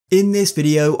In this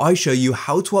video, I show you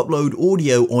how to upload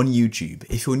audio on YouTube.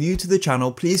 If you're new to the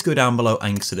channel, please go down below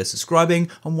and consider subscribing.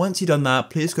 And once you've done that,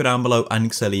 please go down below and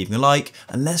consider leaving a like.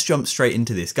 And let's jump straight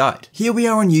into this guide. Here we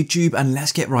are on YouTube and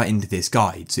let's get right into this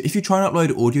guide. So if you try and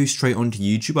upload audio straight onto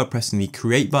YouTube by pressing the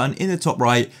create button in the top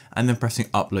right and then pressing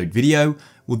upload video,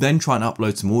 we'll then try and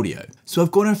upload some audio. So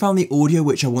I've gone and found the audio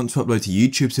which I want to upload to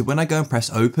YouTube. So when I go and press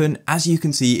open, as you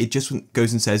can see, it just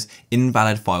goes and says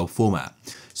invalid file format.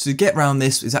 So to get around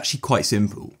this is actually quite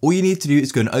simple. All you need to do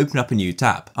is go and open up a new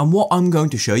tab. And what I'm going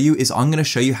to show you is I'm going to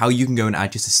show you how you can go and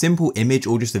add just a simple image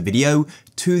or just a video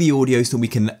to the audio so we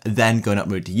can then go and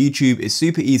upload to YouTube. It's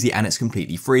super easy and it's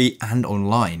completely free and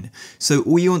online. So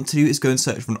all you want to do is go and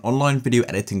search for an online video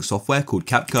editing software called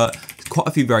CapCut. There's quite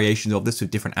a few variations of this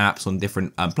with different apps on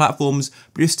different platforms,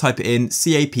 but just type it in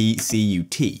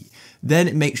CAPCUT.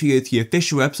 Then make sure you go to your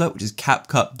official website, which is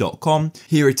capcut.com.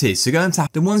 Here it is. So go and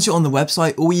tap. Then once you're on the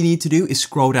website, all you need to do is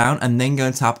scroll down and then go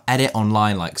and tap edit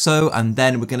online like so. And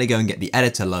then we're going to go and get the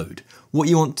editor load. What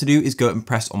you want to do is go and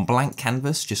press on blank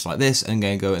canvas, just like this, and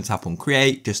go and tap on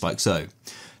create, just like so.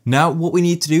 Now, what we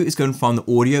need to do is go and find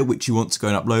the audio which you want to go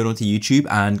and upload onto YouTube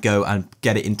and go and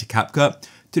get it into CapCut.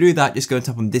 To do that, just go and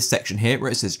tap on this section here where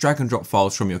it says drag and drop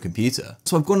files from your computer.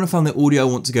 So I've gone and found the audio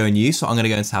I want to go and use, so I'm going to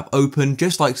go and tap open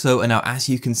just like so, and now as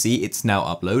you can see, it's now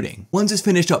uploading. Once it's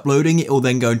finished uploading, it will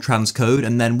then go and transcode,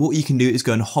 and then what you can do is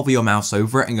go and hover your mouse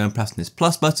over it and go and press this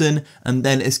plus button, and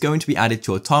then it's going to be added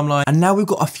to your timeline. And now we've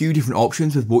got a few different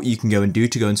options with what you can go and do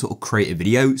to go and sort of create a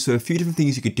video. So a few different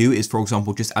things you could do is, for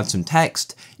example, just add some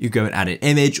text, you go and add an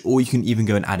image, or you can even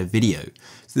go and add a video.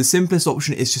 So the simplest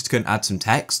option is just to go and add some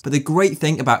text. But the great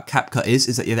thing about CapCut is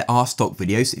that there are stock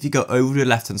videos. So if you go over to the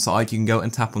left hand side, you can go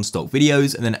and tap on stock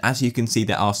videos. And then as you can see,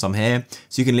 there are some here.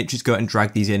 So you can literally just go and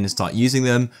drag these in and start using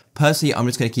them. Personally, I'm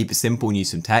just going to keep it simple and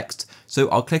use some text. So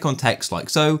I'll click on text like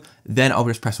so. Then I'll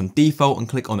just press on default and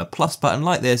click on the plus button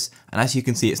like this. And as you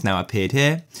can see, it's now appeared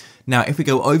here. Now, if we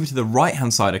go over to the right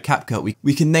hand side of CapCut,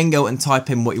 we can then go and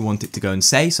type in what you want it to go and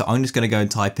say. So I'm just going to go and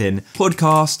type in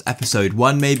podcast episode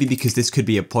 1 maybe, because this could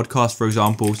be a podcast, for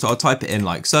example. So I'll type it in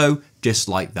like so, just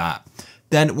like that.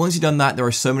 Then once you've done that, there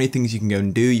are so many things you can go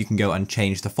and do. You can go and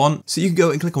change the font. So you can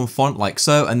go and click on font like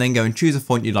so, and then go and choose a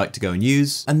font you'd like to go and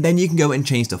use. And then you can go and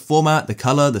change the format, the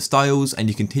color, the styles, and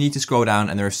you continue to scroll down,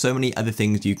 and there are so many other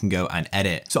things you can go and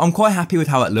edit. So I'm quite happy with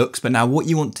how it looks, but now what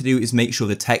you want to do is make sure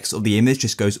the text of the image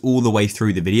just goes all the way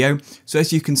through the video. So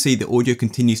as you can see, the audio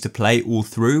continues to play all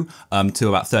through to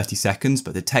about 30 seconds,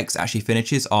 but the text actually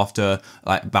finishes after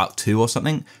like about 2 or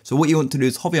something. So what you want to do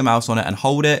is hover your mouse on it and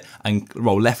hold it and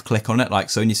roll left click on it like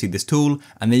so, and you see this tool,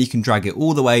 and then you can drag it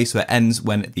all the way so it ends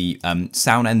when the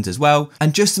sound ends as well.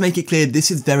 And just to make it clear, this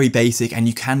is very basic, and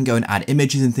you can go and add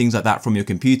images and things like that from your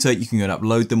computer. You can go and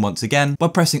upload them once again by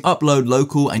pressing upload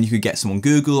local, and you could get some on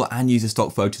Google and use the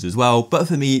stock photos as well. But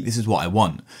for me, this is what I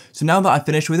want. So now that I've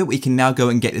finished with it, we can now go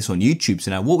and get this on YouTube.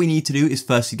 So now what we need to do is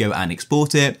firstly go and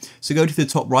export it. So go to the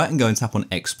top right and go and tap on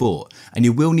export, and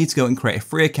you will need to go and create a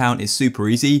free account. It's super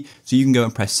easy. So you can go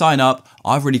and press sign up.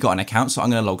 I've already got an account, so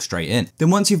I'm going to log straight in. Then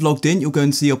once you've logged in, you'll go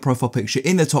and see your profile picture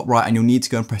in the top right, and you'll need to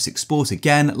go and press export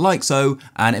again, like so.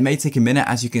 And it may take a minute.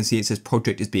 As you can see, it says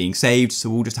project is being saved, so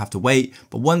we'll just have to wait.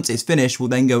 But once it's finished, we'll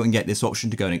then go and get this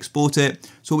option to go and export it.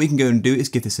 So what we can go and do is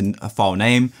give this a file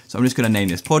name. So I'm just going to name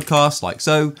this podcast, like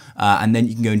so. And then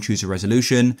you can go and choose a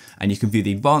resolution, and you can view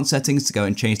the advanced settings to go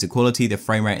and change the quality, the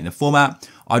frame rate, and the format.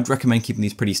 I'd recommend keeping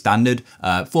these pretty standard.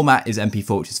 Format is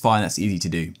MP4, which is fine. That's easy to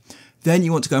do. Then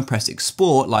you want to go and press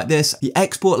export like this. The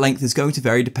export length is going to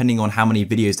vary depending on how many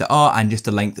videos there are and just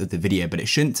the length of the video, but it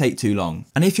shouldn't take too long.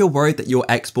 And if you're worried that your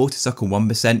export is stuck on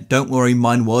 1%, don't worry,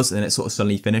 mine was, and then it sort of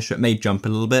suddenly finished, so it may jump a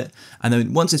little bit. And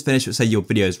then once it's finished, it'll say your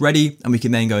video is ready, and we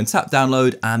can then go and tap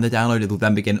download, and the download will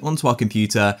then begin onto our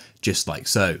computer, just like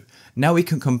so. Now we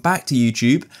can come back to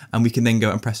YouTube, and we can then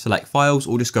go and press select files,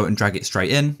 or just go and drag it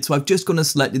straight in. So I've just gone and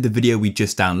selected the video we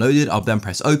just downloaded. I'll then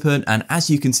press open, and as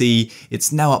you can see,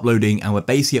 it's now uploading, and we're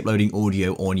basically uploading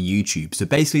audio on YouTube. So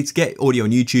basically, to get audio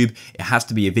on YouTube, it has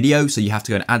to be a video. So you have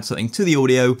to go and add something to the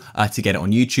audio to get it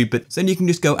on YouTube. But then you can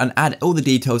just go and add all the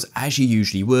details as you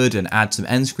usually would, and add some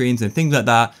end screens and things like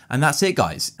that. And that's it,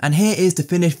 guys. And here is the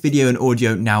finished video and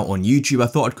audio now on YouTube. I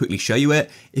thought I'd quickly show you it.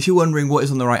 If you're wondering what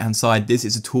is on the right hand side, this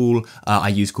is a tool I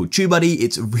use called TubeBuddy.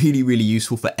 It's really, really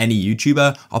useful for any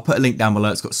YouTuber. I'll put a link down below.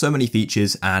 It's got so many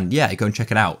features, and yeah, go and check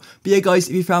it out. But yeah, guys,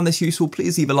 if you found this useful,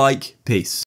 please leave a like. Peace.